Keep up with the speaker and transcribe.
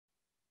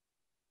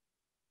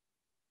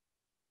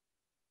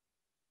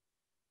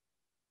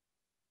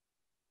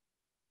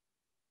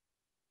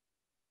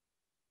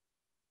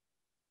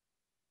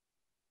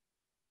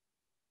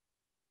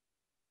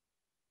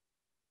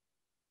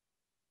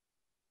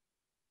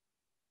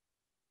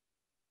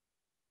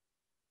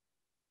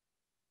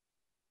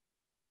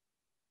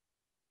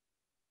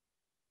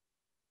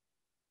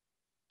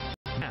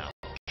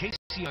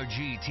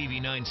KCRG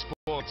TV9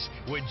 Sports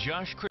with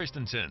Josh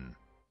Christensen.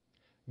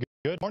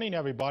 Good morning,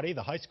 everybody.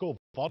 The high school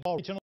volleyball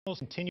regionals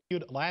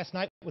continued last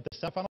night with the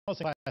semifinals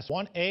in Class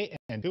 1A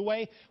and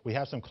 2A. We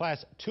have some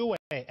Class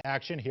 2A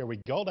action. Here we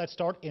go. Let's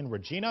start in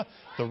Regina.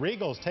 The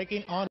Regals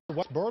taking on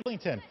West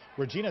Burlington.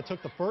 Regina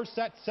took the first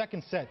set.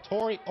 Second set,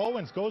 Tori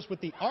Owens goes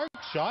with the arc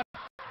shot,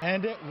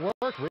 and it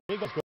worked.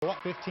 Regals go up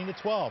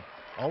 15-12.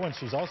 Owens,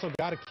 she's also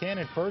got a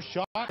cannon. First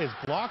shot is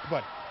blocked,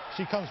 but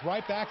she comes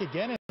right back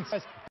again and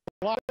says,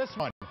 block this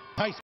one.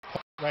 Nice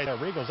point right there.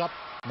 Regals up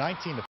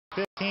 19-15.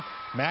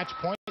 Match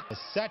point is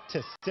set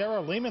to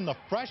Sarah Lehman, the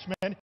freshman,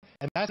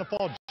 and that's a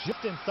fall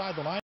just inside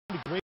the line.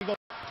 Regals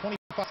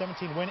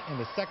 25-17 win in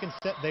the second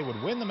set. They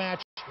would win the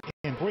match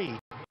in 3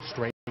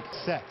 straight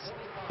sets.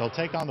 They'll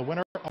take on the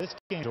winner of this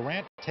game.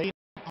 Durant taking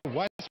on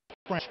West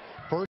French.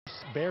 First,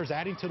 Bears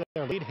adding to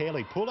their lead.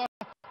 Haley Pula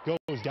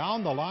goes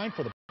down the line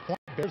for the point.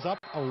 Bears up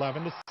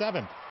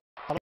 11-7.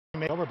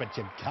 Over, but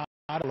you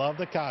gotta love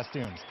the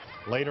costumes.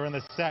 Later in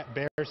the set,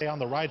 Bears stay on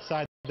the right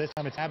side. This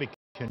time it's Abby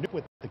Canuck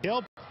with the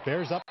kill.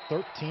 Bears up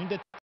 13-10,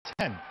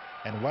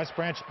 and West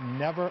Branch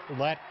never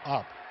let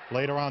up.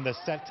 Later on the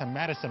set to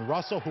Madison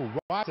Russell, who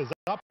rises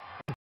up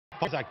and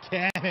fires a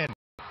cannon.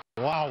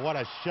 Wow, what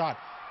a shot.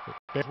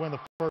 Bears win the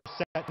first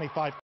set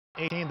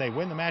 25-18. They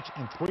win the match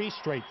in 3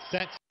 straight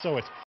sets. So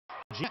it's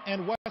Regina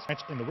and West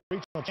Branch in the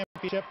regional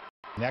championship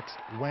next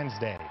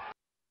Wednesday.